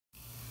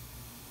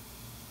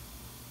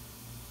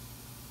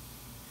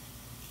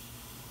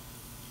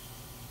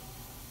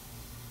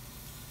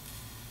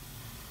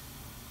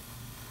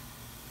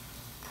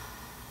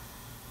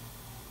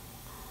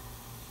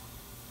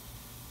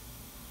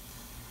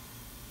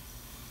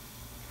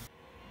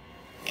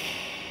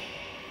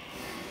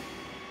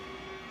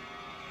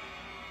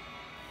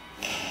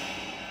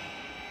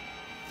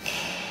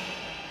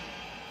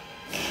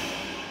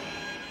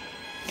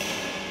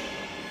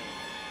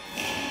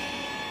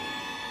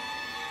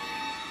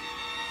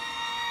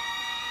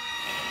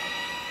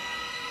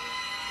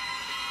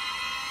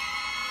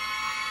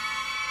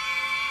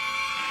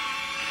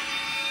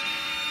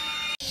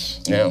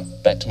Now,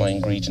 back to my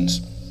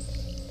ingredients.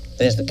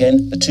 There's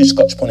again the 2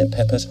 Scotch bonnet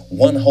peppers,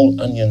 1 whole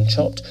onion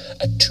chopped,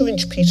 a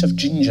 2-inch piece of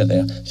ginger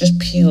there, just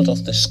peeled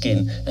off the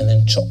skin and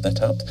then chopped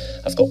that up.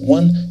 I've got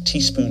 1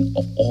 teaspoon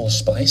of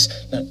allspice.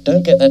 Now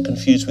don't get that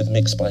confused with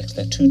mixed spice,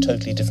 they're 2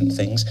 totally different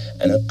things,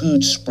 and a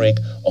good sprig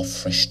of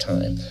fresh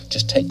thyme.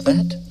 Just take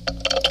that,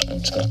 I'm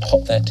just going to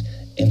pop that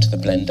into the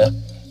blender.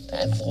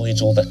 That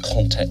avoids all that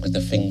contact with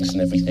the fingers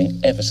and everything,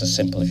 ever so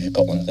simple if you've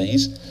got one of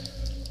these.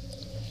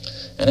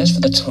 And as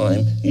for the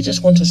thyme, you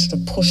just want to sort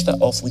of push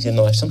that off with your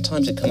knife.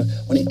 Sometimes it kind of,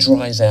 when it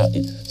dries out,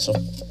 it sort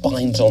of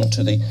binds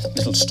onto the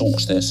little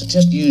stalks there. So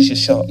just use your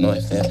sharp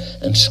knife there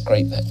and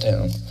scrape that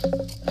down.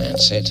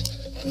 That's it.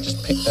 And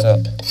just pick that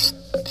up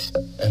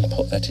and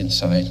put that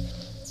inside.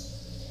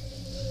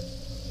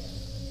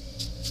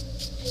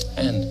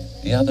 And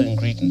the other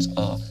ingredients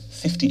are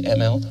 50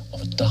 ml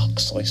of dark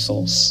soy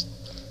sauce,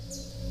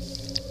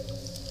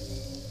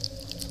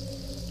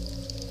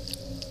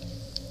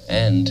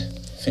 and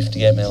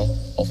 50 ml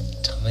of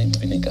thyme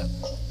vinegar.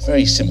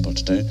 Very simple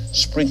to do.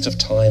 Sprigs of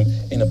thyme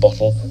in a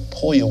bottle,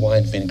 pour your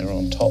wine vinegar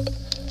on top,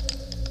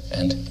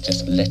 and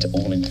just let it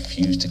all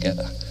infuse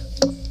together.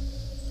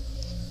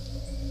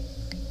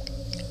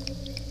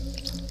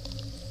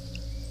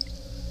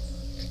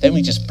 Then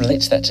we just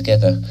blitz that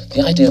together.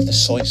 The idea of the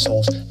soy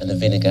sauce and the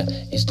vinegar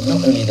is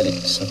not only that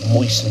it sort of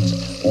moistens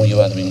all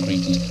your other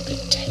ingredients, but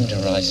it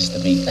tenderises the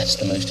meat. That's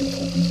the most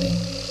important thing.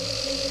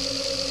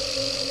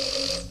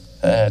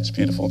 That's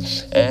beautiful.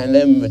 And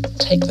then we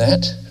take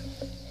that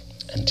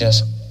and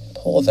just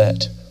pour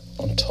that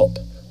on top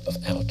of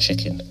our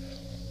chicken.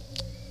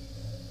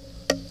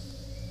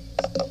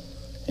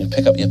 You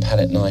pick up your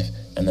palette knife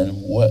and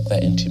then work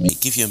that into your meat.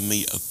 Give your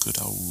meat a good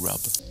old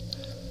rub.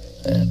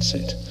 That's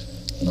it.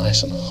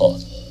 Nice and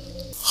hot.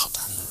 Hot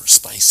and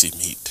spicy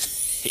meat.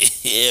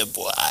 Yeah,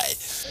 boy.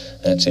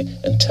 That's it.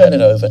 And turn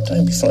it over.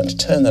 Don't be frightened to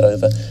turn that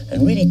over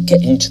and really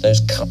get into those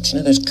cuts. You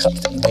know those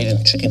cuts that you made in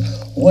the chicken?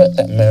 Work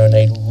that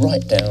marinade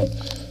right down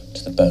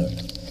to the bone.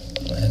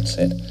 That's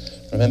it.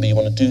 Remember, you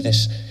want to do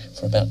this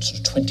for about sort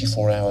of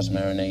 24 hours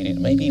marinated,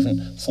 maybe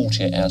even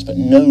 48 hours, but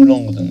no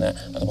longer than that.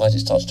 Otherwise, it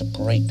starts to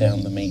break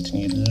down the meat and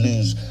you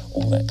lose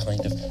all that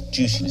kind of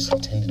juiciness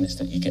and tenderness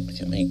that you get with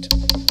your meat.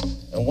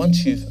 And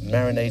once you've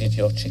marinated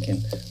your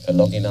chicken for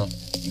long enough,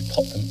 you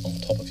pop them on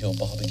top of your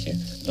barbecue.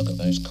 Look at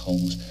those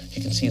coals.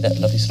 You can see that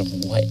lovely sort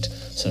of white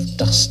sort of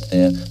dust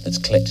there that's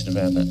collected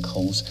around that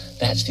coals.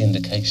 That's the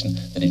indication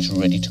that it's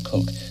ready to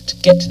cook. To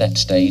get to that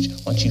stage,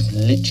 once you've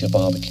lit your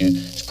barbecue,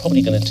 it's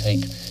probably going to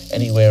take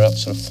anywhere up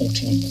sort of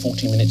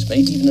 40 minutes,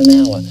 maybe even an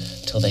hour,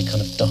 till they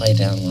kind of die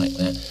down like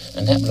that.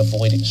 And that will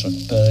avoid it sort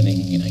of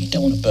burning. You know, you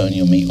don't want to burn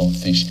your meat or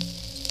fish.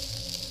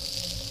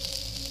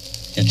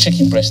 Your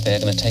chicken breast there are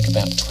going to take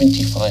about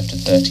 25 to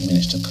 30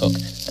 minutes to cook,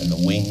 and the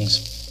wings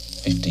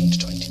 15 to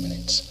 20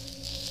 minutes.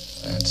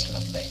 That's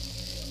lovely.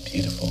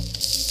 Beautiful.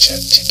 Jerk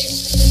chicken.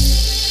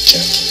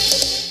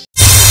 Jerky.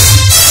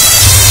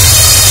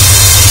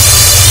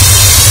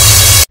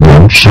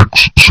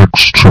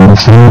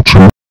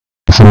 16624